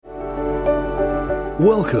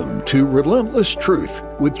Welcome to Relentless Truth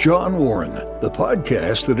with John Warren, the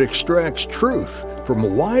podcast that extracts truth from a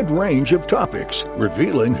wide range of topics,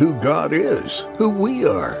 revealing who God is, who we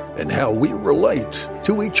are, and how we relate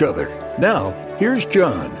to each other. Now, here's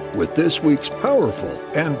John with this week's powerful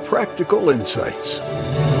and practical insights.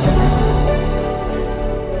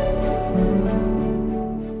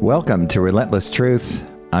 Welcome to Relentless Truth.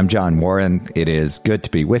 I'm John Warren. It is good to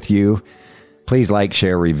be with you. Please like,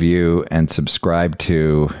 share, review, and subscribe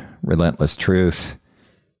to Relentless Truth.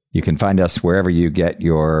 You can find us wherever you get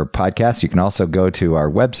your podcasts. You can also go to our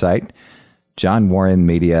website,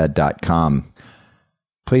 johnwarrenmedia.com.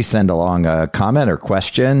 Please send along a comment or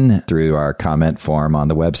question through our comment form on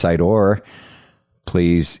the website, or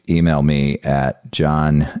please email me at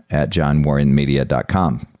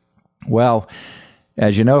john@johnwarrenmedia.com. Well,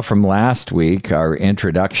 as you know from last week, our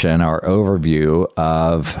introduction, our overview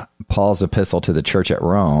of Paul's epistle to the church at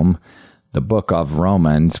Rome, the book of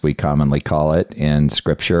Romans, we commonly call it in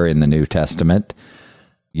Scripture in the New Testament.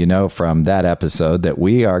 You know from that episode that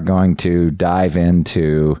we are going to dive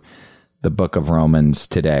into the book of Romans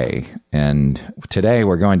today. And today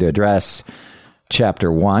we're going to address chapter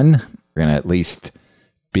 1. We're going to at least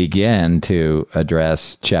begin to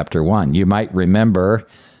address chapter 1. You might remember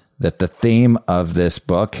that the theme of this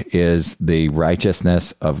book is the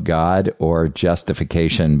righteousness of God, or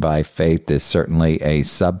justification by faith is certainly a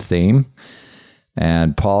sub-theme.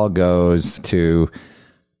 And Paul goes to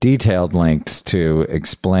detailed lengths to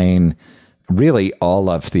explain really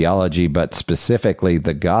all of theology, but specifically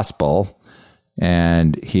the gospel.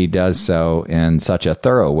 And he does so in such a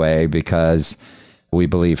thorough way because we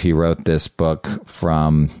believe he wrote this book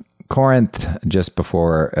from Corinth just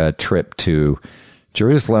before a trip to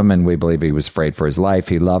Jerusalem, and we believe he was afraid for his life.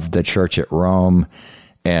 He loved the church at Rome,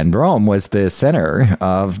 and Rome was the center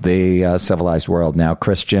of the civilized world. Now,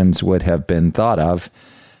 Christians would have been thought of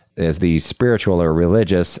as the spiritual or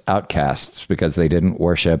religious outcasts because they didn't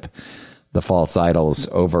worship the false idols.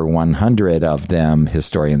 Over 100 of them,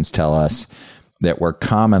 historians tell us, that were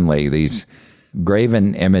commonly, these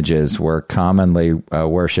graven images were commonly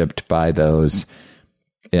worshipped by those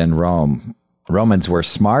in Rome. Romans were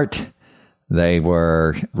smart. They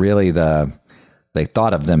were really they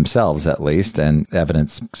thought of themselves at least, and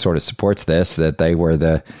evidence sort of supports this, that they were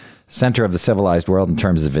the center of the civilized world in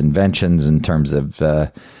terms of inventions, in terms of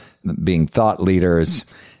being thought leaders.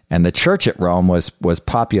 And the church at Rome was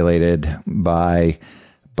populated by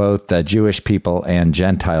both the Jewish people and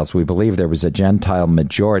Gentiles. We believe there was a Gentile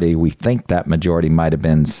majority. We think that majority might have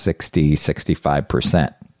been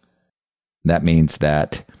 65%. That means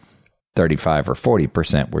that 35 or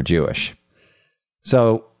 40% were Jewish.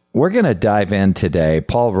 So we're going to dive in today.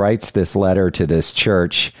 Paul writes this letter to this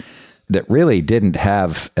church that really didn't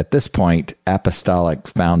have, at this point, apostolic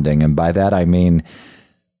founding. And by that, I mean,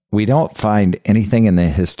 we don't find anything in the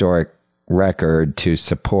historic record to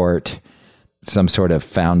support some sort of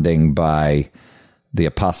founding by the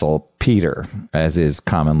Apostle Peter, as is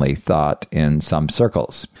commonly thought in some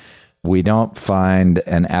circles. We don't find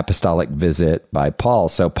an apostolic visit by Paul.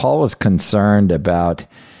 So Paul was concerned about,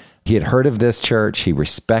 he had heard of this church. He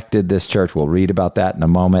respected this church. We'll read about that in a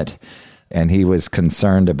moment. And he was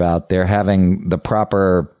concerned about their having the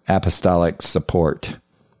proper apostolic support.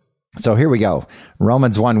 So here we go.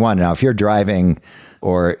 Romans 1:1. Now, if you're driving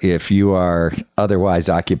or if you are otherwise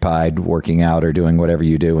occupied working out or doing whatever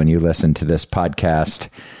you do when you listen to this podcast,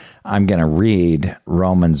 I'm going to read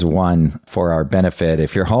Romans 1 for our benefit.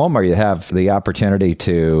 If you're home or you have the opportunity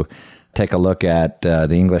to take a look at the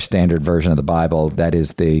English Standard Version of the Bible, that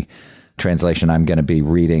is the translation I'm going to be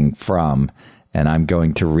reading from. And I'm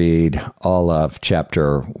going to read all of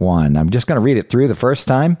chapter 1. I'm just going to read it through the first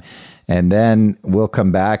time, and then we'll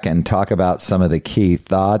come back and talk about some of the key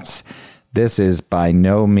thoughts. This is by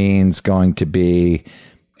no means going to be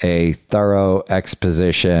a thorough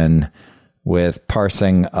exposition with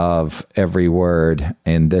parsing of every word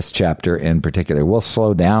in this chapter in particular. We'll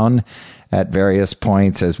slow down at various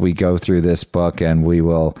points as we go through this book, and we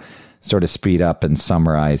will sort of speed up and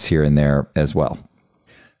summarize here and there as well.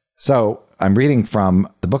 So I'm reading from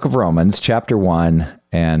the book of Romans, chapter 1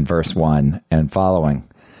 and verse 1 and following.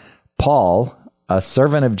 Paul, a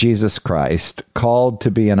servant of Jesus Christ, called to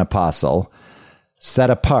be an apostle, set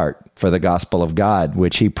apart for the gospel of God,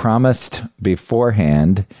 which he promised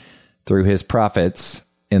beforehand through his prophets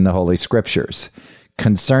in the Holy Scriptures,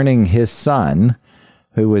 concerning his Son,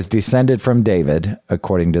 who was descended from David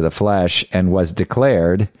according to the flesh, and was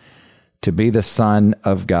declared to be the Son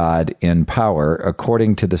of God in power,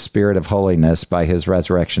 according to the Spirit of holiness by his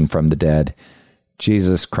resurrection from the dead,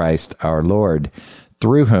 Jesus Christ our Lord,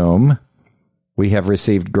 through whom we have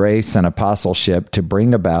received grace and apostleship to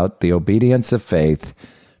bring about the obedience of faith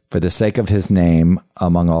for the sake of his name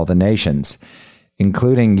among all the nations,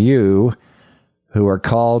 including you who are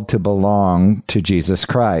called to belong to Jesus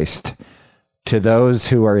Christ. To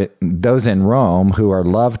those in Rome who are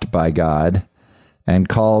loved by God and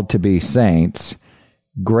called to be saints,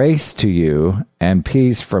 grace to you and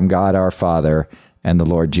peace from God our Father and the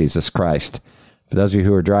Lord Jesus Christ. For those of you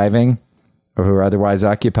who are driving or who are otherwise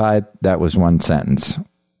occupied, that was one sentence.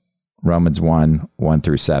 Romans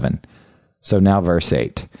 1:1-7. So now verse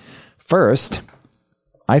 8. First,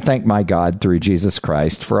 I thank my God through Jesus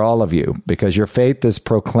Christ for all of you, because your faith is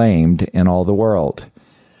proclaimed in all the world.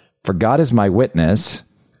 For God is my witness,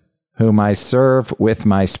 whom I serve with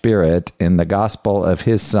my spirit in the gospel of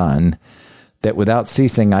his Son, that without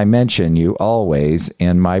ceasing I mention you always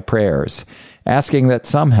in my prayers, asking that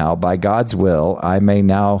somehow by God's will I may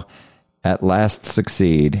now at last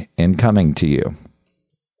succeed in coming to you.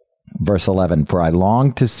 Verse 11, for I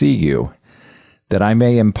long to see you, that I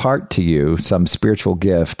may impart to you some spiritual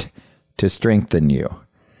gift to strengthen you.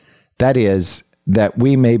 That is, that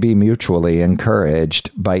we may be mutually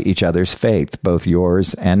encouraged by each other's faith, both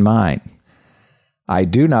yours and mine. I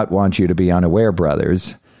do not want you to be unaware,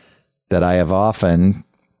 brothers, that I have often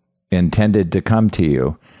intended to come to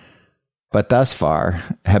you, but thus far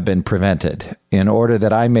have been prevented, in order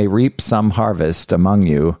that I may reap some harvest among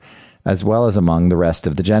you, as well as among the rest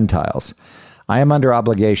of the Gentiles. I am under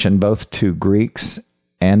obligation both to Greeks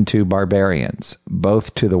and to barbarians,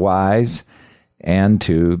 both to the wise and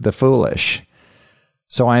to the foolish.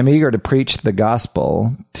 So I am eager to preach the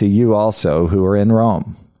gospel to you also who are in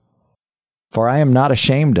Rome. For I am not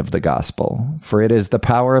ashamed of the gospel, for it is the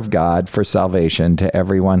power of God for salvation to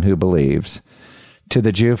everyone who believes, to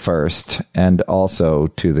the Jew first, and also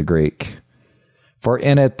to the Greek. For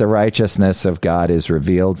in it the righteousness of God is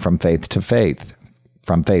revealed from faith to faith,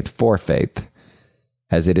 from faith for faith,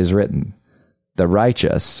 as it is written, the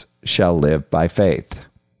righteous shall live by faith.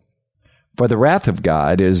 For the wrath of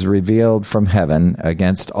God is revealed from heaven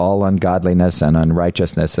against all ungodliness and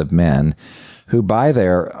unrighteousness of men, who by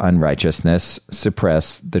their unrighteousness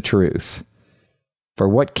suppress the truth. For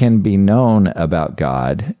what can be known about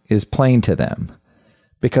God is plain to them,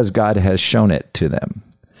 because God has shown it to them.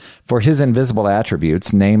 For his invisible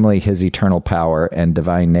attributes, namely his eternal power and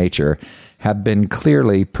divine nature, have been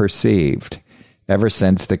clearly perceived ever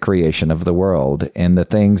since the creation of the world in the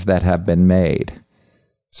things that have been made.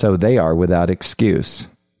 So they are without excuse.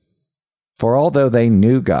 For although they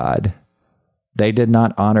knew God, they did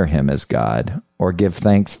not honor him as God or give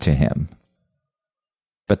thanks to him.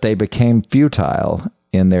 But they became futile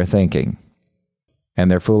in their thinking, and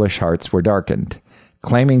their foolish hearts were darkened.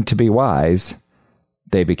 Claiming to be wise,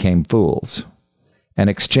 they became fools, and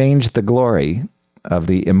exchanged the glory of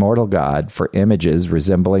the immortal God for images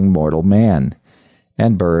resembling mortal man,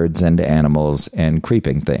 and birds and animals and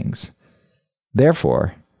creeping things.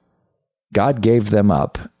 Therefore, God gave them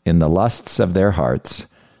up in the lusts of their hearts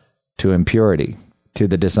to impurity, to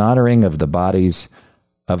the dishonoring of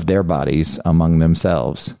their bodies among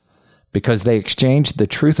themselves, because they exchanged the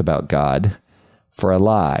truth about God for a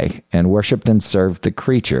lie and worshipped and served the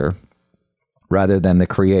creature rather than the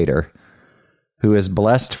Creator, who is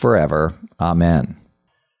blessed forever. Amen.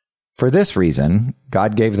 For this reason,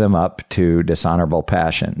 God gave them up to dishonorable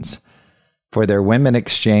passions, for their women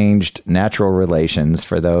exchanged natural relations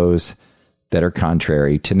for those that are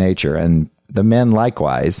contrary to nature, and the men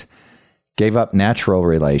likewise gave up natural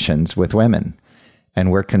relations with women, and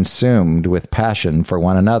were consumed with passion for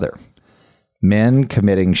one another, men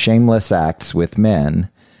committing shameless acts with men,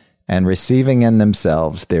 and receiving in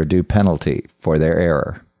themselves their due penalty for their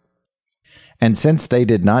error. And since they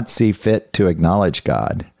did not see fit to acknowledge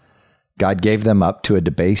God, God gave them up to a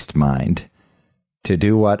debased mind, to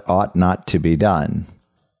do what ought not to be done.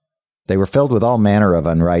 They were filled with all manner of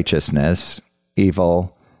unrighteousness,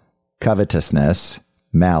 evil, covetousness,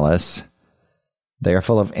 malice. They are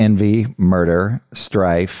full of envy, murder,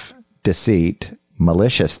 strife, deceit,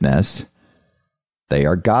 maliciousness. They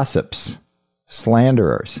are gossips,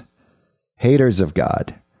 slanderers, haters of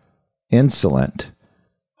God, insolent,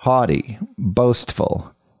 haughty,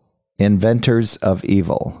 boastful, inventors of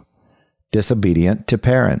evil, disobedient to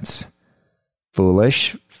parents,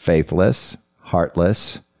 foolish, faithless,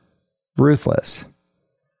 heartless, ruthless.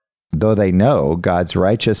 Though they know God's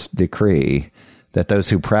righteous decree that those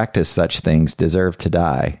who practice such things deserve to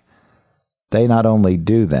die, they not only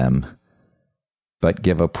do them, but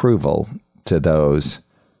give approval to those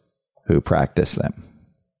who practice them.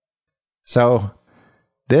 So,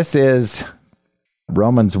 this is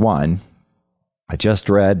Romans 1. I just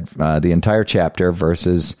read the entire chapter,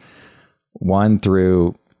 verses 1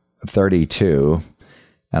 through 32.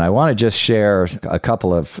 And I want to just share a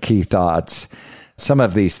couple of key thoughts. Some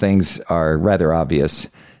of these things are rather obvious,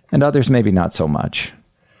 and others maybe not so much.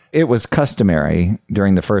 It was customary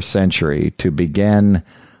during the first century to begin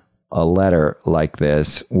a letter like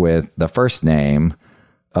this with the first name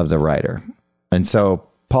of the writer. And so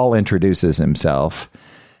Paul introduces himself,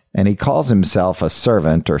 and he calls himself a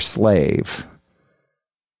servant or slave.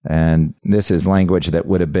 And this is language that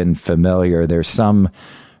would have been familiar. There's some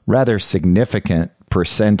rather significant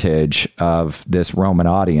percentage of this Roman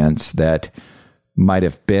audience that might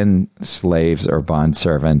have been slaves or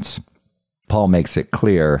bondservants. Paul makes it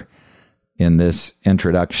clear in this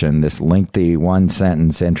introduction, this lengthy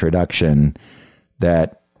one-sentence introduction,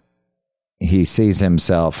 that he sees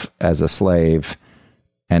himself as a slave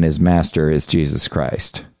and his master is Jesus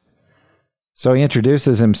Christ. So he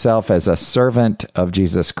introduces himself as a servant of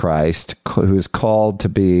Jesus Christ who's called to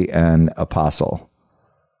be an apostle.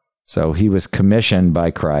 So he was commissioned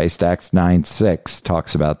by Christ. Acts 9:6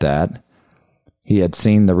 talks about that. He had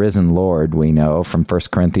seen the risen Lord, we know, from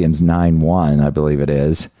 1 Corinthians 9:1, I believe it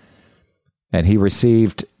is. And he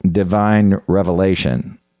received divine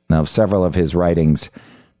revelation. Now, several of his writings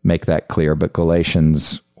make that clear, but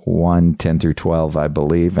Galatians 1:10 through 12, I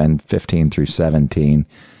believe, and 15 through 17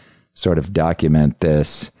 sort of document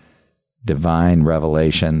this divine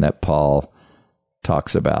revelation that Paul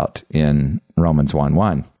talks about in Romans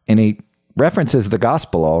 1:1. And he references the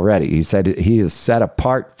gospel already. He said he is set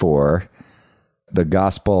apart for the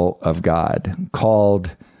gospel of God,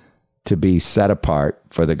 called to be set apart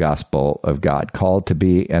for the gospel of God, called to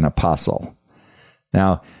be an apostle.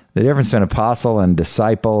 Now, the difference between apostle and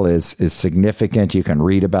disciple is significant. You can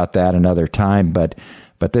read about that another time, but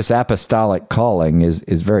this apostolic calling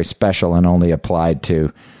is very special and only applied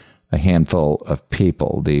to a handful of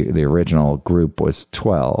people. The original group was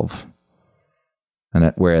 12.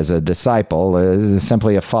 And whereas a disciple is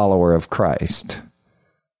simply a follower of Christ.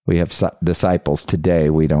 We have disciples today.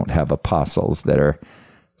 We don't have apostles that are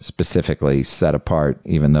specifically set apart,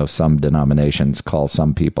 even though some denominations call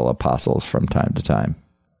some people apostles from time to time.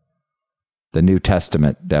 The New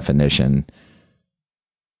Testament definition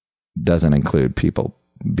doesn't include people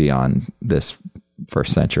beyond this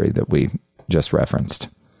first century that we just referenced.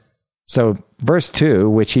 So verse 2,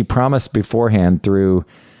 which he promised beforehand through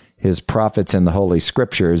his prophets in the Holy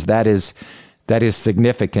Scriptures, that is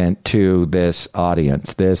significant to this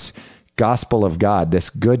audience. This gospel of God,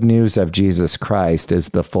 this good news of Jesus Christ, is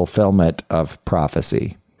the fulfillment of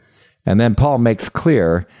prophecy. And then Paul makes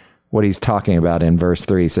clear what he's talking about in verse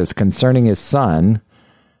 3. He says, concerning his son,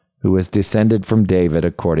 who was descended from David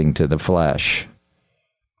according to the flesh.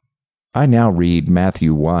 I now read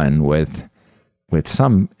Matthew 1 with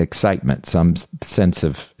some excitement, some sense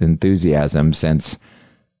of enthusiasm, since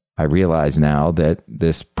I realize now that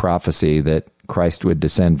this prophecy that Christ would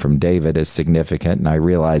descend from David is significant, and I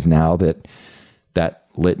realize now that that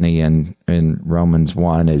litany in Romans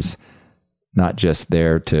 1 is not just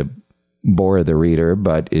there to bore the reader,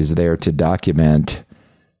 but is there to document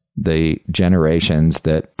the generations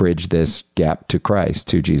that bridge this gap to Christ,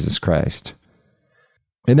 to Jesus Christ.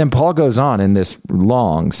 And then Paul goes on in this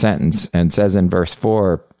long sentence and says in verse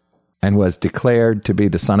 4, and was declared to be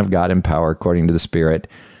the Son of God in power according to the Spirit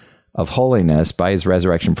of holiness by his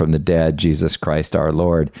resurrection from the dead, Jesus Christ our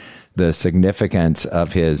Lord, the significance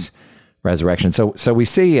of his resurrection. So we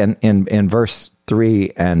see in verse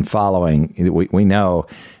 3 and following, we know,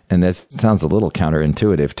 and this sounds a little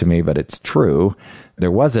counterintuitive to me, but it's true,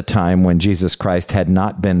 there was a time when Jesus Christ had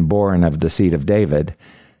not been born of the seed of David,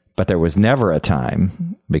 but there was never a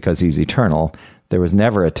time, because he's eternal, there was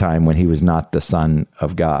never a time when he was not the Son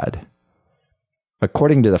of God.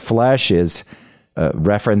 According to the flesh is a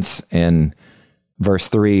reference in verse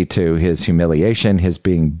 3 to his humiliation, his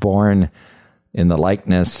being born in the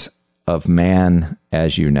likeness of man,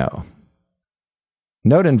 as you know.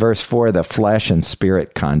 Note in verse 4 the flesh and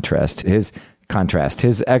spirit contrast. His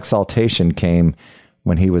exaltation came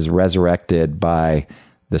when he was resurrected by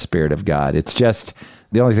the Spirit of God. It's just,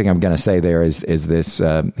 the only thing I'm going to say there is this,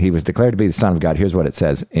 he was declared to be the Son of God. Here's what it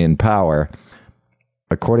says, in power,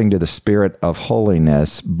 according to the Spirit of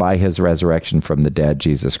holiness, by his resurrection from the dead,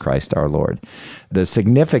 Jesus Christ our Lord. The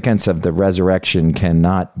significance of the resurrection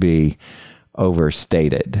cannot be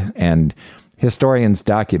overstated. And historians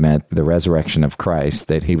document the resurrection of Christ,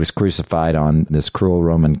 that he was crucified on this cruel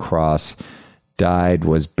Roman cross, died,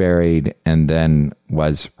 was buried, and then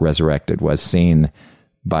was resurrected, was seen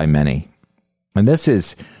by many. And this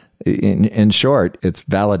is, in short, it's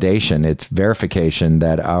validation, it's verification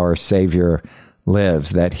that our Savior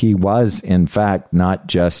lives, that he was, in fact, not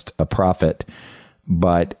just a prophet,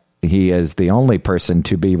 but he is the only person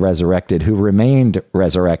to be resurrected who remained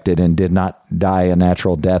resurrected and did not die a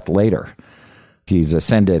natural death later. He's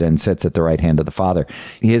ascended and sits at the right hand of the Father.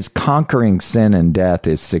 His conquering sin and death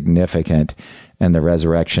is significant, and the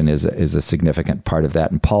resurrection is a significant part of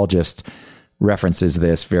that. And Paul just references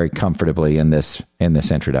this very comfortably in this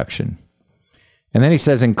introduction. And then he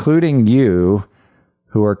says, including you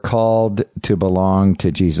who are called to belong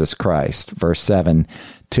to Jesus Christ. Verse 7,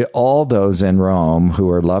 to all those in Rome who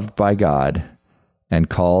are loved by God and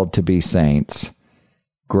called to be saints,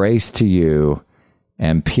 grace to you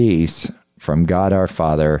and peace from God our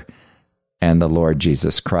Father and the Lord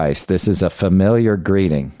Jesus Christ. This is a familiar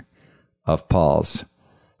greeting of Paul's.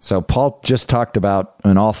 So Paul just talked about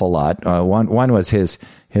an awful lot. One was his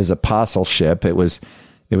apostleship. It was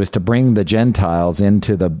to bring the Gentiles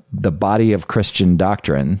into the body of Christian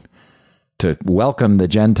doctrine, to welcome the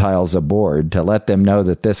Gentiles aboard, to let them know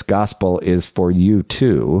that this gospel is for you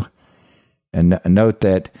too. And note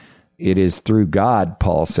that it is through God,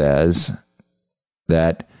 Paul says,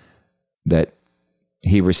 that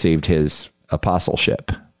he received his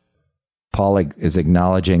apostleship. Paul is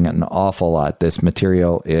acknowledging an awful lot. This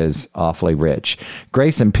material is awfully rich.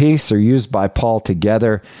 Grace and peace are used by Paul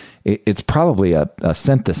together. It's probably a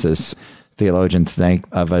synthesis, theologians think,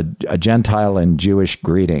 of a Gentile and Jewish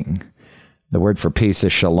greeting. The word for peace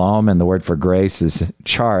is shalom, and the word for grace is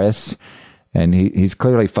charis. And he's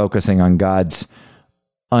clearly focusing on God's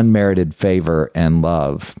unmerited favor and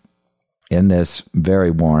love in this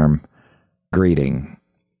very warm greeting.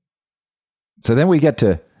 So then we get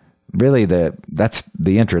to really that's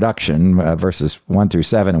the introduction, verses 1 through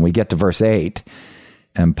 7, and we get to verse 8.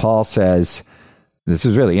 And Paul says, this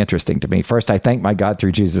is really interesting to me. First, I thank my God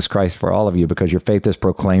through Jesus Christ for all of you, because your faith is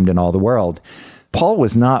proclaimed in all the world. Paul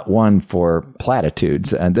was not one for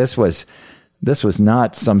platitudes, and this was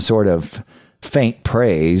not some sort of faint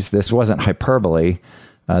praise. This wasn't hyperbole.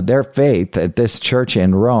 Their faith at this church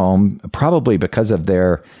in Rome, probably because of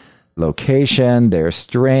their location, their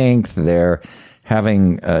strength, their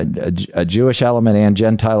having a Jewish element and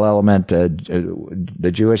Gentile element,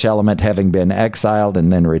 the Jewish element having been exiled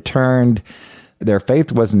and then returned, their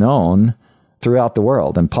faith was known throughout the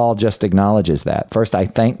world. And Paul just acknowledges that. First, I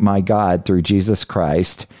thank my God through Jesus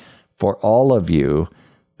Christ for all of you,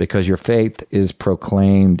 because your faith is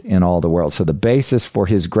proclaimed in all the world. So the basis for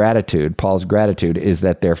his gratitude, Paul's gratitude, is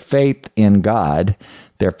that their faith in God,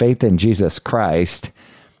 their faith in Jesus Christ,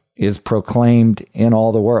 is proclaimed in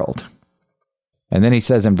all the world. And then he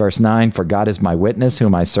says in verse 9, for God is my witness,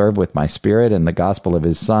 whom I serve with my spirit in the gospel of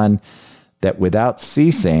his Son, that without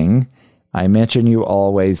ceasing I mention you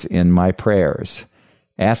always in my prayers,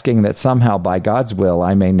 asking that somehow by God's will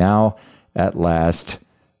I may now at last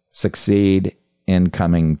succeed in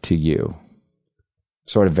coming to you.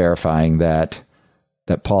 Sort of verifying that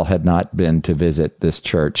Paul had not been to visit this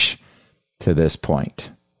church to this point.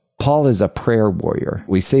 Paul is a prayer warrior.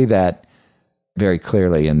 We see that very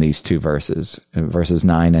clearly in these two verses, verses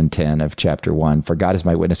 9 and 10 of chapter 1. For God is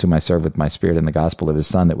my witness, whom I serve with my spirit in the gospel of his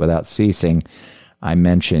Son, that without ceasing I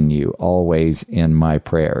mention you always in my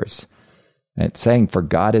prayers. And it's saying, for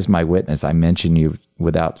God is my witness, I mention you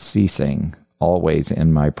without ceasing always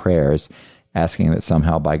in my prayers, asking that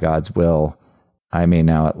somehow by God's will I may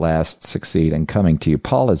now at last succeed in coming to you.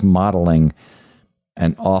 Paul is modeling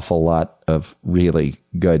an awful lot of really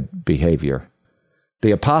good behavior.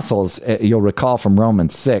 The apostles, you'll recall from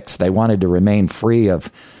Romans 6, they wanted to remain free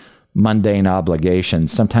of mundane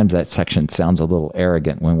obligations. Sometimes that section sounds a little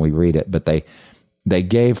arrogant when we read it, but they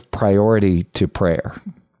gave priority to prayer.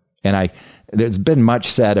 And there's been much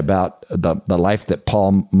said about the life that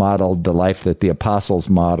Paul modeled, the life that the apostles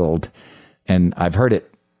modeled. And I've heard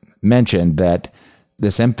it mentioned that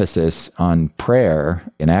this emphasis on prayer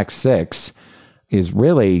in Acts 6 is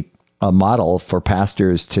really a model for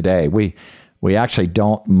pastors today. We actually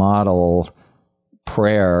don't model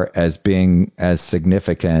prayer as being as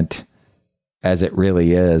significant as it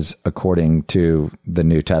really is according to the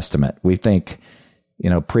New Testament. We think,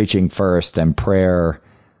 preaching first and prayer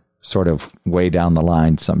sort of way down the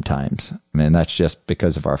line sometimes. I mean, that's just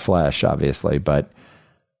because of our flesh, obviously, but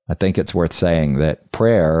I think it's worth saying that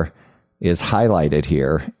prayer is highlighted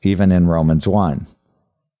here, even in Romans 1.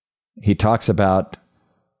 He talks about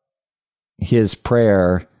his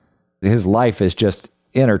prayer. His life is just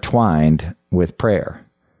intertwined with prayer.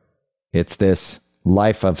 It's this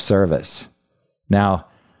life of service. Now,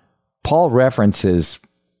 Paul references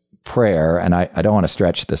prayer, and I don't want to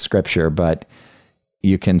stretch the scripture, but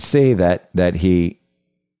you can see that he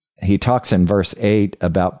talks in verse 8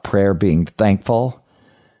 about prayer being thankful.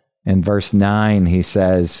 In verse 9, he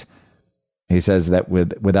says, He says that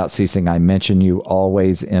without ceasing, I mention you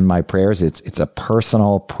always in my prayers. It's a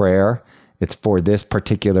personal prayer. It's for this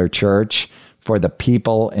particular church, for the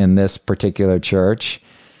people in this particular church.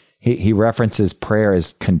 He references prayer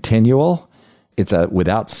as continual. It's a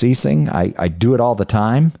without ceasing. I do it all the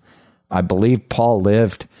time. I believe Paul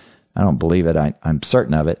lived, I don't believe it, I'm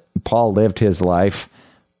certain of it. Paul lived his life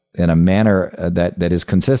in a manner that is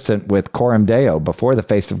consistent with coram Deo, before the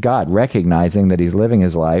face of God, recognizing that he's living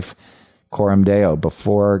his life coram Deo,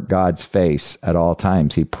 before God's face at all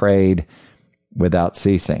times. He prayed without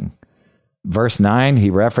ceasing. Verse 9, he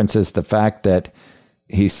references the fact that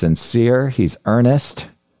he's sincere, he's earnest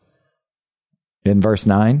in verse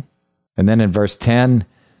 9. And then in verse 10,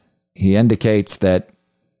 he indicates that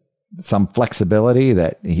some flexibility,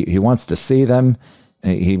 that he wants to see them.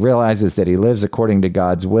 He realizes that he lives according to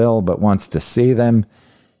God's will, but wants to see them.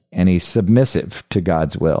 And he's submissive to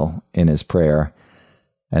God's will in his prayer.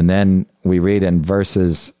 And then we read in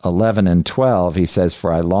verses 11 and 12, he says,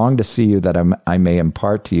 for I long to see you that I may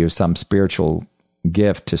impart to you some spiritual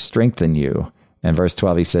gift to strengthen you. And verse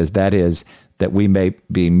 12, he says, that is, that we may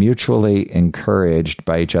be mutually encouraged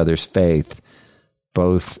by each other's faith,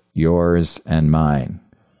 both yours and mine.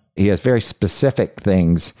 He has very specific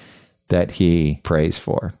things that he prays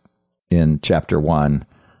for in chapter 1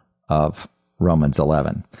 of Romans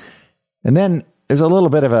 11. And then there's a little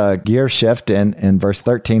bit of a gear shift in verse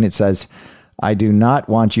 13. It says, I do not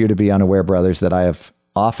want you to be unaware, brothers, that I have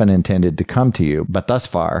often intended to come to you, but thus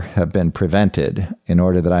far have been prevented, in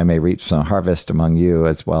order that I may reap some harvest among you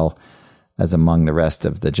as well as among the rest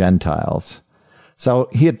of the Gentiles. So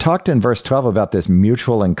he had talked in verse 12 about this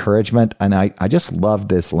mutual encouragement, and I just love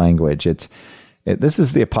this language. This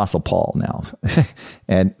is the Apostle Paul now,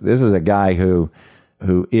 and this is a guy who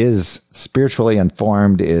is spiritually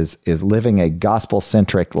informed, is living a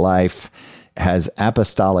gospel-centric life, has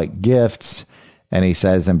apostolic gifts, and he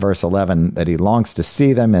says in verse 11 that he longs to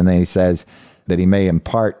see them, and then he says that he may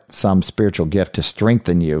impart some spiritual gift to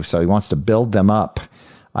strengthen you. So he wants to build them up.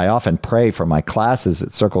 I often pray for my classes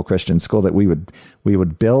at Circle Christian School that we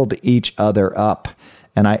would build each other up.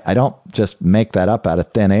 And I don't just make that up out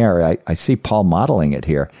of thin air. I see Paul modeling it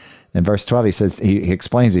here. In verse 12, he says, he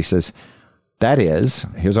explains, he says, that is,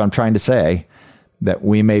 here's what I'm trying to say, that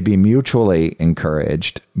we may be mutually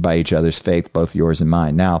encouraged by each other's faith, both yours and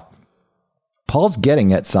mine. Now, Paul's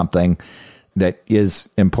getting at something that is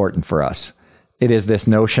important for us. It is this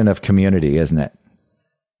notion of community, isn't it?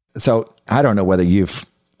 So I don't know whether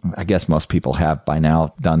I guess most people have by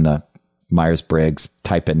now done the Myers-Briggs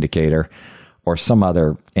type indicator or some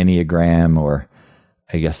other Enneagram, or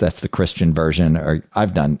I guess that's the Christian version, or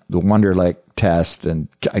I've done the Wonderlic test and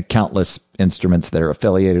countless instruments that are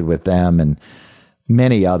affiliated with them and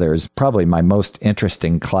many others. Probably my most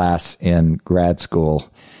interesting class in grad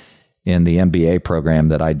school in the MBA program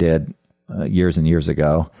that I did years and years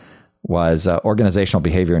ago was organizational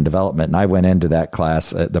behavior and development. And I went into that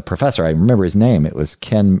class. The professor, I remember his name, it was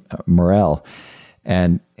Ken Morrell.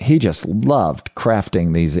 And he just loved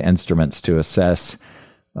crafting these instruments to assess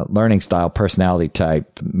learning style, personality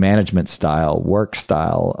type, management style, work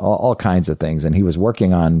style, all kinds of things. And he was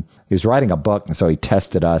writing a book. And so he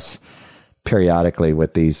tested us periodically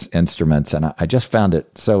with these instruments. And I just found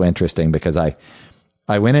it so interesting because I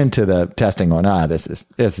went into the testing going, this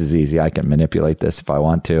is easy. I can manipulate this if I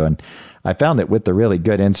want to. And I found that with the really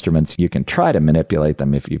good instruments, you can try to manipulate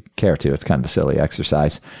them if you care to. It's kind of a silly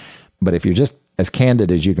exercise. But if you're just as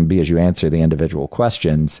candid as you can be as you answer the individual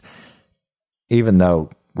questions, even though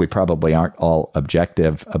we probably aren't all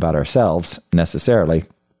objective about ourselves necessarily,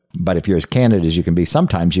 but if you're as candid as you can be,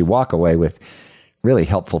 sometimes you walk away with really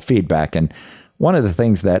helpful feedback. And one of the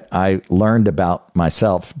things that I learned about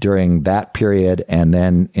myself during that period and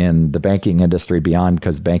then in the banking industry beyond,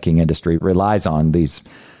 because the banking industry relies on these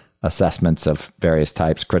assessments of various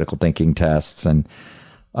types, critical thinking tests and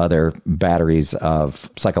other batteries of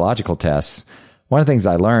psychological tests. One of the things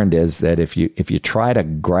I learned is that if you try to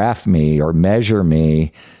graph me or measure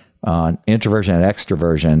me on introversion and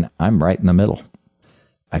extroversion, I'm right in the middle.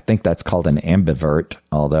 I think that's called an ambivert,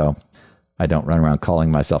 although I don't run around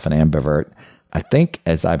calling myself an ambivert. I think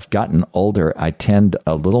as I've gotten older, I tend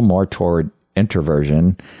a little more toward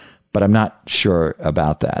introversion, but I'm not sure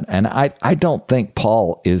about that. And I don't think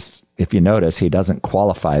Paul is, if you notice, he doesn't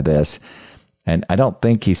qualify this. And I don't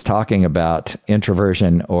think he's talking about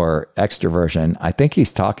introversion or extroversion. I think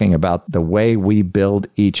he's talking about the way we build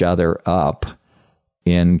each other up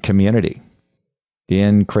in community,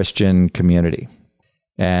 in Christian community.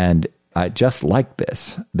 And I just like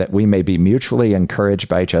this, that we may be mutually encouraged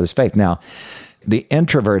by each other's faith. Now, The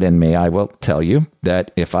introvert in me, I will tell you that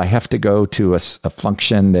if I have to go to a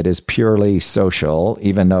function that is purely social,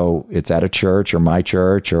 even though it's at a church or my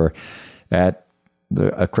church or at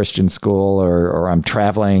a Christian school, or I'm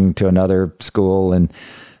traveling to another school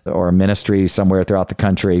or a ministry somewhere throughout the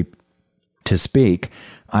country to speak,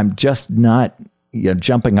 I'm just not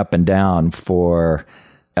jumping up and down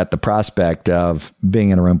at the prospect of being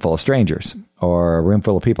in a room full of strangers or a room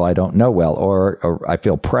full of people I don't know well, or I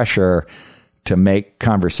feel pressure to make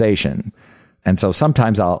conversation. And so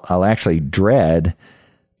sometimes I'll actually dread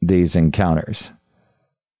these encounters.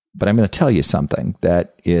 But I'm going to tell you something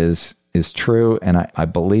that is true, and I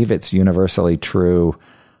believe it's universally true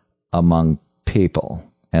among people.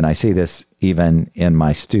 And I see this even in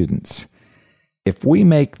my students. If we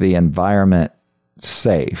make the environment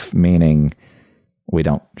safe, meaning we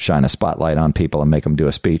don't shine a spotlight on people and make them do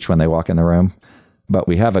a speech when they walk in the room, but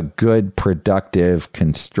we have a good, productive,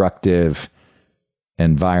 constructive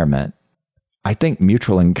environment, I think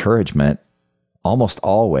mutual encouragement almost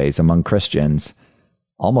always among Christians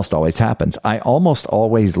almost always happens. I almost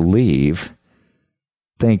always leave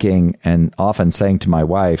thinking and often saying to my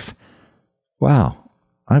wife, wow,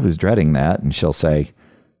 I was dreading that. And she'll say,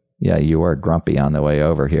 yeah, you were grumpy on the way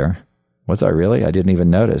over here. Was I really? I didn't even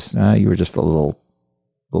notice. You were just a little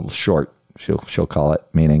short. She'll call it,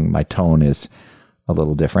 meaning my tone is a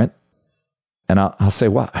little different. And I'll say,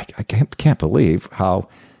 well, I can't believe how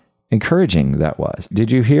encouraging that was. Did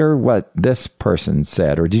you hear what this person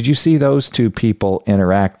said? Or did you see those two people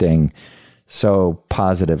interacting so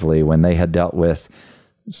positively when they had dealt with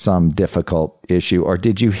some difficult issue? Or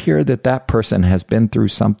did you hear that person has been through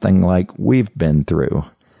something like we've been through?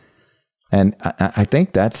 And I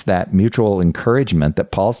think that's that mutual encouragement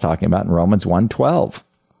that Paul's talking about in Romans 1:12.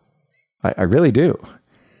 I really do.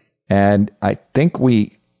 And I think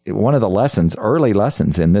one of the early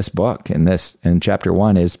lessons in this book, in chapter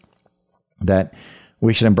 1, is that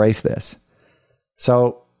we should embrace this.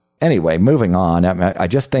 So anyway, moving on, I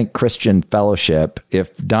just think Christian fellowship,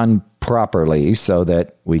 if done properly so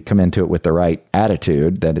that we come into it with the right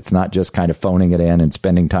attitude, that it's not just kind of phoning it in and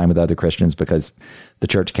spending time with other Christians because the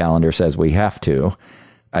church calendar says we have to.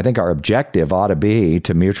 I think our objective ought to be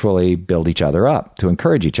to mutually build each other up, to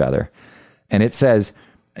encourage each other. And it says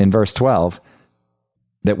in verse 12,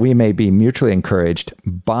 that we may be mutually encouraged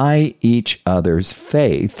by each other's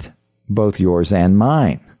faith, both yours and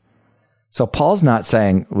mine. So Paul's not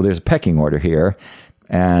saying, well, there's a pecking order here,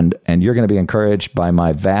 and you're going to be encouraged by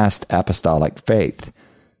my vast apostolic faith.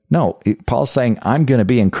 No, Paul's saying, I'm going to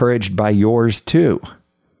be encouraged by yours too.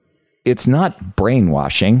 It's not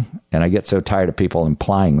brainwashing, and I get so tired of people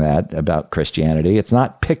implying that about Christianity. It's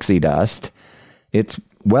not pixie dust. It's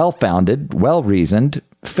well-founded, well-reasoned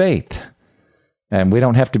faith. And we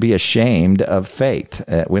don't have to be ashamed of faith.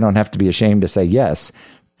 We don't have to be ashamed to say, yes,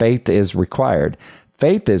 faith is required.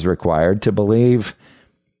 Faith is required to believe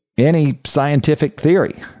any scientific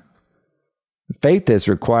theory. Faith is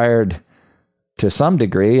required to some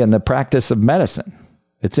degree in the practice of medicine.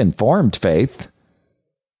 It's informed faith,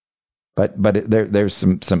 but there's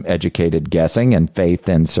some educated guessing and faith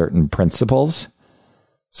in certain principles.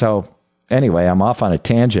 So anyway, I'm off on a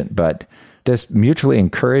tangent, but this mutually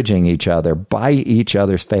encouraging each other by each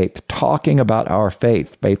other's faith, talking about our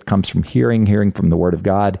faith. Faith comes from hearing from the Word of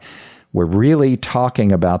God. We're really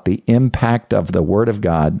talking about the impact of the Word of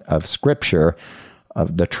God, of Scripture,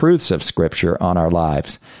 of the truths of Scripture on our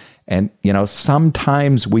lives. And,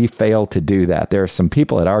 sometimes we fail to do that. There are some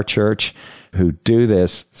people at our church who do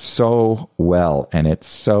this so well, and it's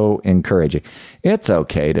so encouraging. It's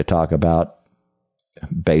okay to talk about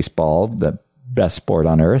baseball, the best sport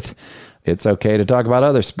on earth. It's okay to talk about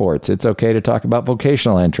other sports. It's okay to talk about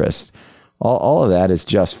vocational interests. All of that is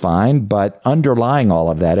just fine. But underlying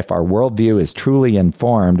all of that, if our worldview is truly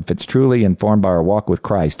informed, if it's truly informed by our walk with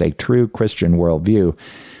Christ, a true Christian worldview,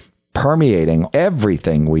 permeating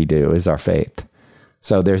everything we do is our faith.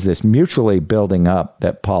 So there's this mutually building up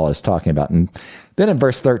that Paul is talking about. And then in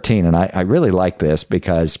verse 13, and I really like this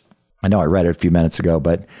because I know I read it a few minutes ago,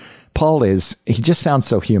 but Paul he just sounds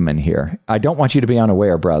so human here. I don't want you to be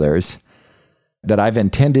unaware, brothers, that I've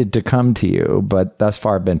intended to come to you, but thus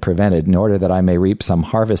far have been prevented, in order that I may reap some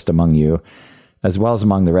harvest among you, as well as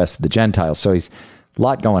among the rest of the Gentiles. So he's a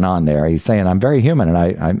lot going on there. He's saying, I'm very human,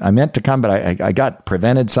 and I meant to come, but I got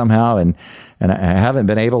prevented somehow, and I haven't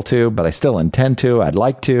been able to, but I still intend to. I'd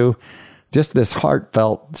like to. Just this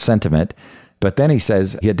heartfelt sentiment. But then he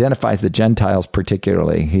says, he identifies the Gentiles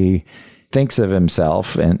particularly. He thinks of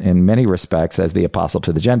himself in many respects as the apostle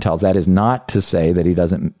to the Gentiles. That is not to say that he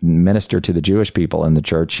doesn't minister to the Jewish people in the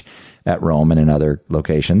church at Rome and in other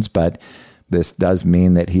locations, but this does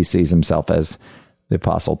mean that he sees himself as the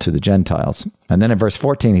apostle to the Gentiles. And then in verse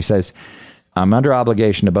 14, he says, I'm under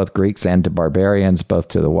obligation to both Greeks and to barbarians, both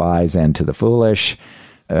to the wise and to the foolish.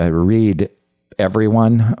 Read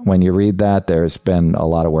everyone. When you read that, there's been a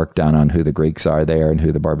lot of work done on who the Greeks are there and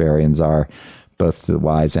who the barbarians are, both to the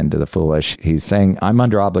wise and to the foolish. He's saying, I'm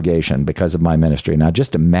under obligation because of my ministry. Now,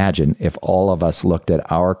 just imagine if all of us looked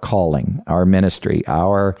at our calling, our ministry,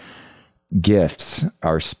 our gifts,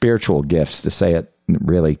 our spiritual gifts, to say it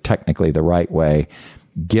really technically the right way,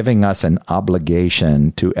 giving us an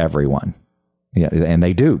obligation to everyone. Yeah, and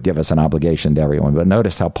they do give us an obligation to everyone. But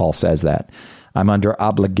notice how Paul says that. I'm under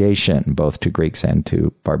obligation both to Greeks and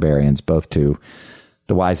to barbarians, both to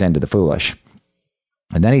the wise and to the foolish.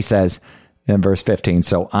 And then he says in verse 15,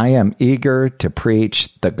 so I am eager to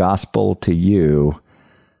preach the gospel to you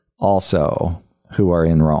also who are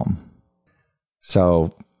in Rome.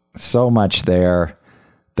 So much there.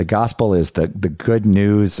 The gospel is the good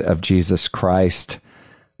news of Jesus Christ.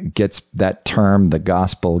 Gets that term, the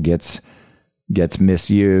gospel gets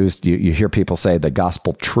misused. You hear people say the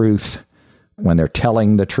gospel truth when they're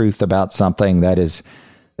telling the truth about something. That is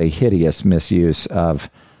a hideous misuse of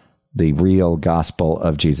the real gospel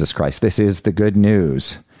of Jesus Christ. This is the good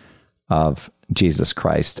news of Jesus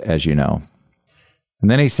Christ, as you know. And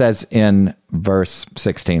then he says in verse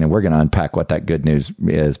 16, and we're going to unpack what that good news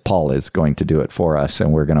is. Paul is going to do it for us,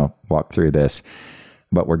 and we're going to walk through this.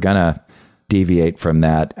 But we're going to deviate from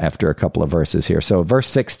that after a couple of verses here. So verse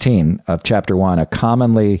 16 of chapter 1, a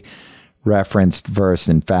commonly referenced verse.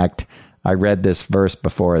 In fact, I read this verse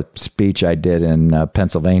before a speech I did in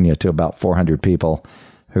Pennsylvania to about 400 people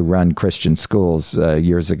who run Christian schools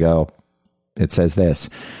years ago. It says this,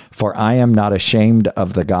 for I am not ashamed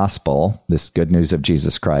of the gospel, this good news of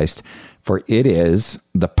Jesus Christ, for it is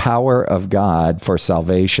the power of God for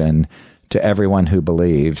salvation to everyone who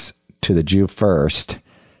believes, to the Jew first,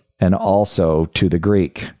 and also to the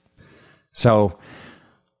Greek. So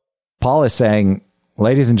Paul is saying,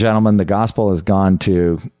 ladies and gentlemen, the gospel has gone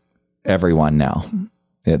to everyone now.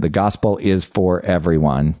 The gospel is for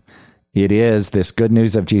everyone. It is, this good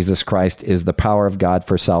news of Jesus Christ is the power of God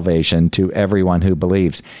for salvation to everyone who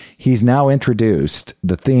believes. He's now introduced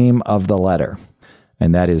the theme of the letter,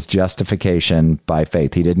 and that is justification by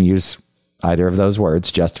faith. He didn't use either of those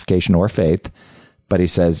words, justification or faith, but he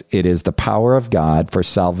says it is the power of God for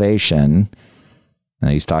salvation. Now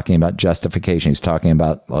he's talking about justification. He's talking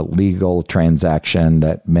about a legal transaction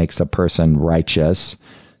that makes a person righteous,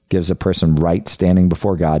 gives a person right standing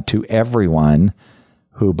before God, to everyone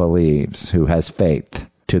who believes, who has faith,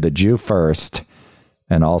 to the Jew first,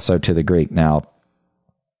 and also to the Greek. Now,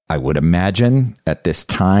 I would imagine at this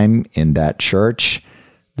time in that church,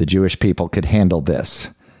 the Jewish people could handle this.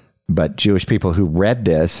 But Jewish people who read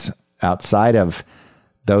this, outside of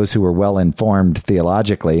those who were well-informed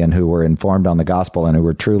theologically and who were informed on the gospel and who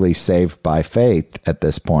were truly saved by faith at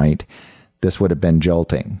this point, this would have been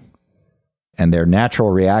jolting. And their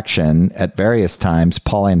natural reaction at various times,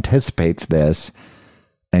 Paul anticipates this,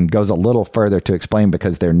 and goes a little further to explain,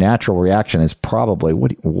 because their natural reaction is probably,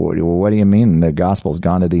 what do you mean the gospel's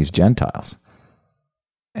gone to these Gentiles?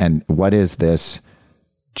 And what is this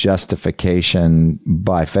justification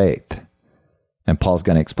by faith? And Paul's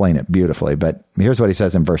going to explain it beautifully. But here's what he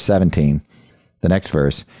says in verse 17, the next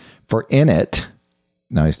verse. For in it,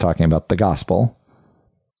 now he's talking about the gospel,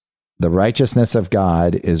 the righteousness of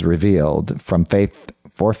God is revealed from faith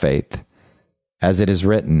for faith, as it is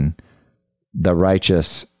written, the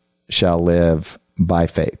righteous shall live by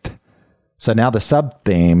faith. So now the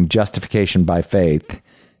sub-theme, justification by faith,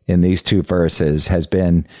 in these two verses has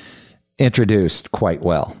been introduced quite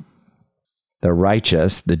well. The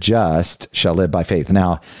righteous, the just, shall live by faith.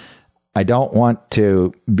 Now, I don't want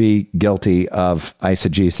to be guilty of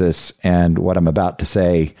eisegesis, and what I'm about to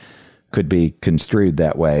say could be construed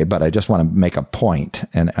that way, but I just want to make a point,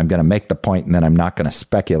 and I'm going to make the point, and then I'm not going to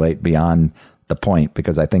speculate beyond the point,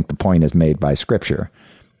 because I think the point is made by Scripture.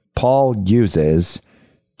 Paul uses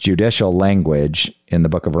judicial language in the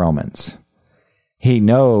book of Romans. He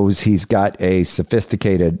knows he's got a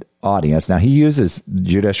sophisticated audience. Now, he uses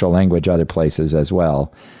judicial language other places as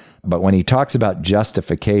well, but when he talks about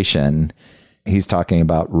justification, he's talking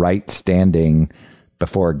about right standing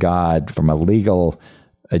before God from a legal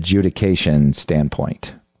adjudication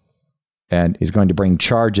standpoint. And he's going to bring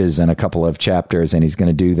charges in a couple of chapters, and he's going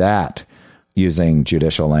to do that using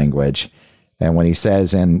judicial language. And when he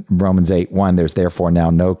says in Romans 8:1, there's therefore now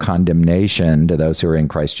no condemnation to those who are in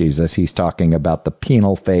Christ Jesus, he's talking about the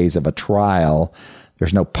penal phase of a trial.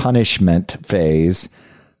 There's no punishment phase,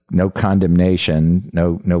 no condemnation,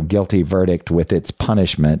 no guilty verdict with its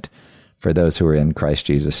punishment, for those who are in Christ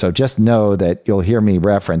Jesus. So just know that you'll hear me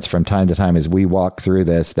reference from time to time as we walk through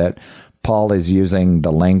this that Paul is using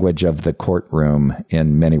the language of the courtroom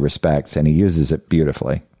in many respects, and he uses it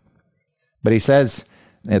beautifully. But he says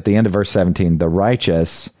at the end of verse 17, the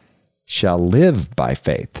righteous shall live by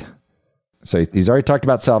faith. So he's already talked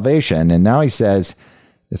about salvation, and now he says,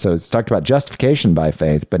 so it's talked about justification by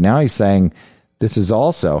faith, but now he's saying this is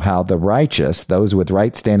also how the righteous, those with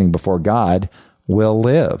right standing before God, will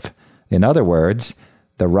live. In other words,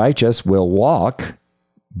 the righteous will walk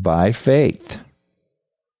by faith.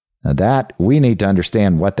 Now that, we need to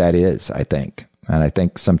understand what that is, I think. And I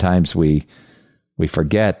think sometimes we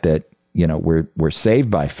forget that, we're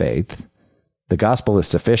saved by faith. The gospel is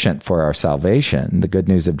sufficient for our salvation. The good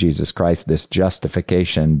news of Jesus Christ, this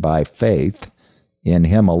justification by faith in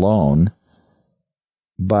him alone.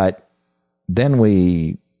 But then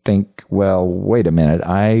we think, well, wait a minute,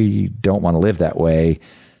 I don't want to live that way.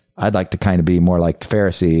 I'd like to kind of be more like the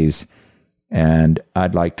Pharisees, and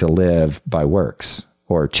I'd like to live by works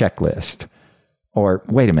or checklist. Or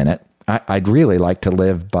wait a minute, I'd really like to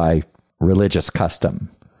live by religious custom.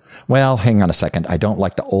 Well, hang on a second. I don't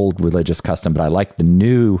like the old religious custom, but I like the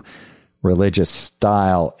new religious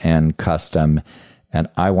style and custom, and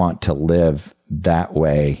I want to live that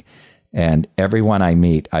way. And everyone I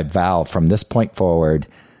meet, I vow from this point forward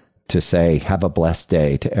to say, have a blessed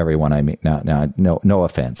day to everyone I meet. Now, no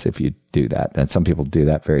offense if you do that. And some people do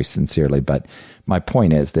that very sincerely. But my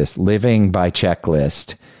point is this: living by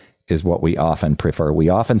checklist is what we often prefer. We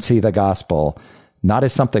often see the gospel not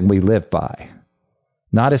as something we live by,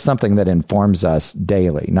 not as something that informs us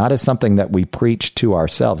daily, not as something that we preach to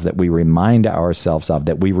ourselves, that we remind ourselves of,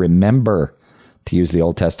 that we remember, to use the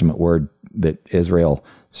Old Testament word that Israel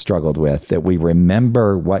struggled with, that we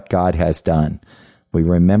remember what God has done. We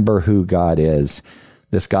remember who God is.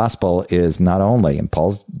 This gospel is not only, and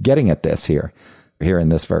Paul's getting at this here in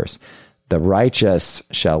this verse, the righteous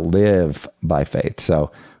shall live by faith.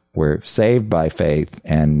 So we're saved by faith,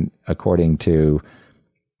 and according to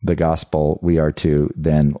the gospel, we are to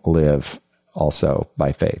then live also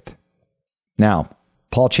by faith. Now,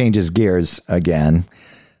 Paul changes gears again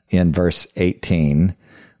in verse 18.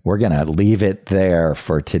 We're going to leave it there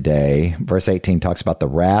for today. Verse 18 talks about the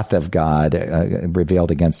wrath of God revealed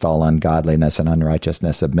against all ungodliness and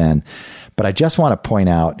unrighteousness of men. But I just want to point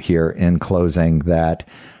out here in closing that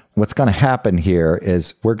what's going to happen here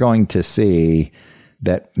is we're going to see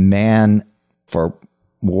that man, for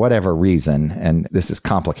whatever reason, and this is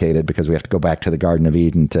complicated because we have to go back to the Garden of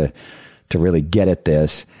Eden to really get at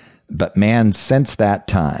this, but man, since that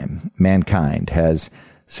time, mankind has,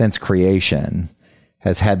 since creation,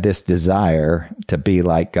 has had this desire to be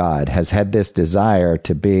like God, has had this desire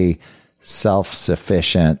to be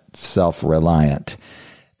self-sufficient, self-reliant.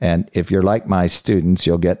 And if you're like my students,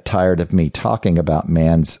 you'll get tired of me talking about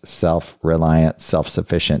man's self-reliant,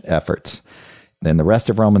 self-sufficient efforts. In the rest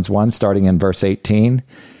of Romans 1, starting in verse 18,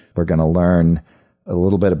 we're going to learn a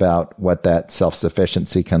little bit about what that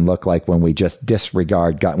self-sufficiency can look like when we just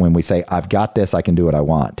disregard God, when we say, I've got this, I can do what I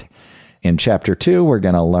want. In chapter 2, we're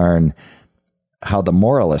going to learn how the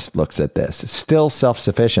moralist looks at this. It's still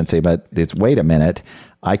self-sufficiency, but it's, wait a minute,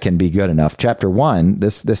 I can be good enough. Chapter 1,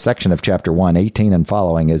 this section of chapter 1, 18 and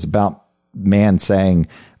following, is about man saying,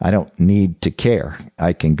 I don't need to care.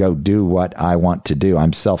 I can go do what I want to do.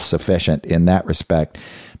 I'm self-sufficient in that respect.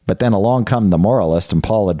 But then along come the moralists, and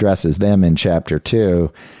Paul addresses them in chapter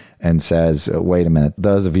 2 and says, wait a minute,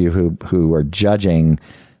 those of you who are judging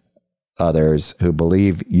others, who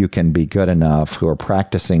believe you can be good enough, who are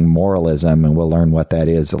practicing moralism, and we'll learn what that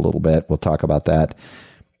is a little bit. We'll talk about that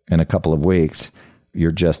in a couple of weeks.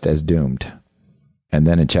 You're just as doomed. And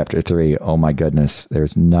then in chapter 3, oh my goodness,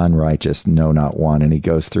 there's none righteous, no, not one. And he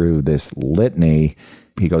goes through this litany.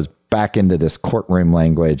 He goes back into this courtroom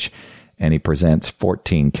language, and he presents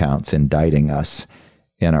 14 counts indicting us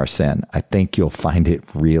in our sin. I think you'll find it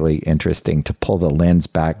really interesting to pull the lens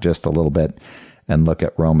back just a little bit and look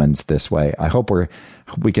at Romans this way. I hope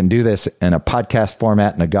we can do this in a podcast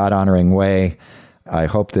format in a God-honoring way. I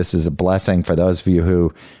hope this is a blessing for those of you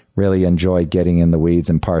who really enjoy getting in the weeds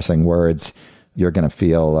and parsing words. You're going to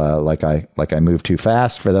feel like I move too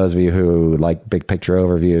fast. For those of you who like big picture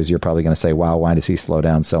overviews, you're probably going to say, wow, why does he slow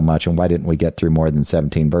down so much? And why didn't we get through more than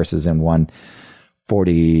 17 verses in one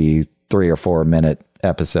 43 or 4 minute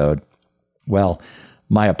episode? Well,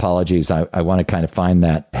 my apologies. I want to kind of find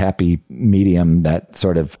that happy medium, that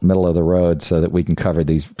sort of middle of the road, so that we can cover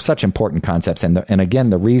these such important concepts. And again,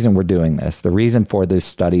 the reason we're doing this, the reason for this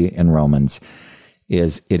study in Romans,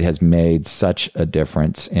 is it has made such a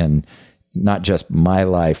difference in not just my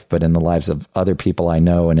life, but in the lives of other people I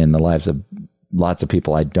know, and in the lives of lots of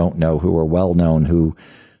people I don't know who are well known who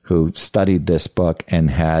studied this book and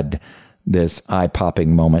had this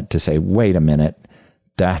eye-popping moment to say, wait a minute,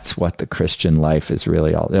 that's what the Christian life is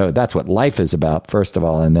really all. That's what life is about, first of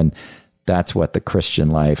all, and then that's what the Christian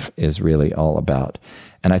life is really all about.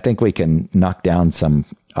 And I think we can knock down some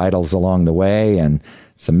idols along the way and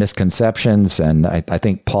some misconceptions, and I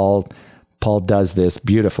think Paul does this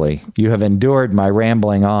beautifully. You have endured my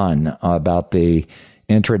rambling on about the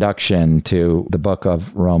introduction to the book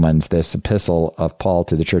of Romans, this epistle of Paul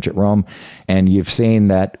to the church at Rome, and you've seen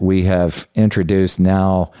that we have introduced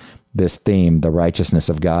now this theme, the righteousness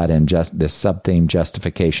of God, and just this sub-theme,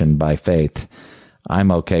 justification by faith.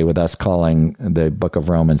 I'm okay with us calling the book of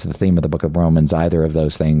Romans, the theme of the book of Romans, either of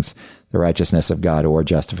those things, the righteousness of God or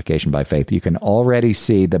justification by faith. You can already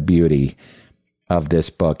see the beauty of this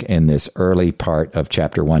book in this early part of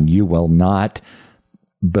chapter 1. You will not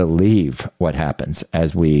believe what happens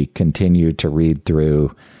as we continue to read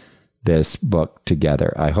through this book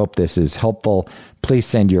together. I hope this is helpful. Please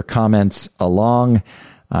send your comments along.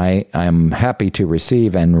 I am happy to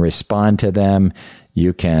receive and respond to them.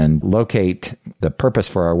 You can locate the purpose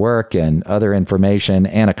for our work and other information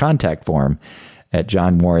and a contact form at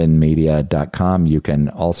johnwarrenmedia.com. You can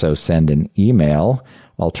also send an email,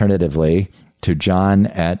 alternatively, to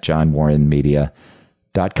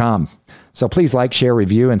john@johnwarrenmedia.com. So please like, share,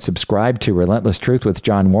 review, and subscribe to Relentless Truth with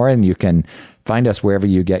John Warren. You can find us wherever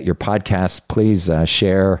you get your podcasts. Please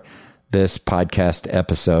share this podcast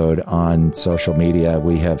episode on social media.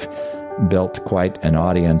 We have built quite an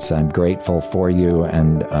audience. I'm grateful for you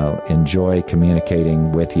and enjoy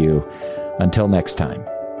communicating with you. Until next time.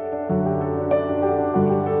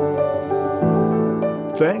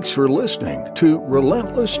 Thanks for listening to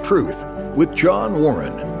Relentless Truth with John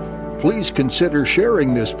Warren. Please consider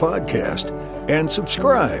sharing this podcast and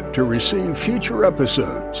subscribe to receive future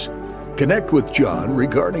episodes. Connect with John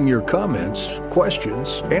regarding your comments,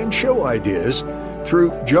 questions, and show ideas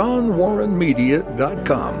through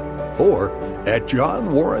johnwarrenmedia.com or at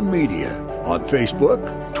John Warren Media on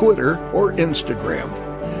Facebook, Twitter, or Instagram.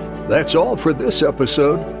 That's all for this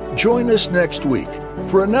episode. Join us next week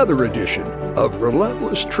for another edition of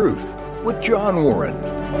Relentless Truth with John Warren.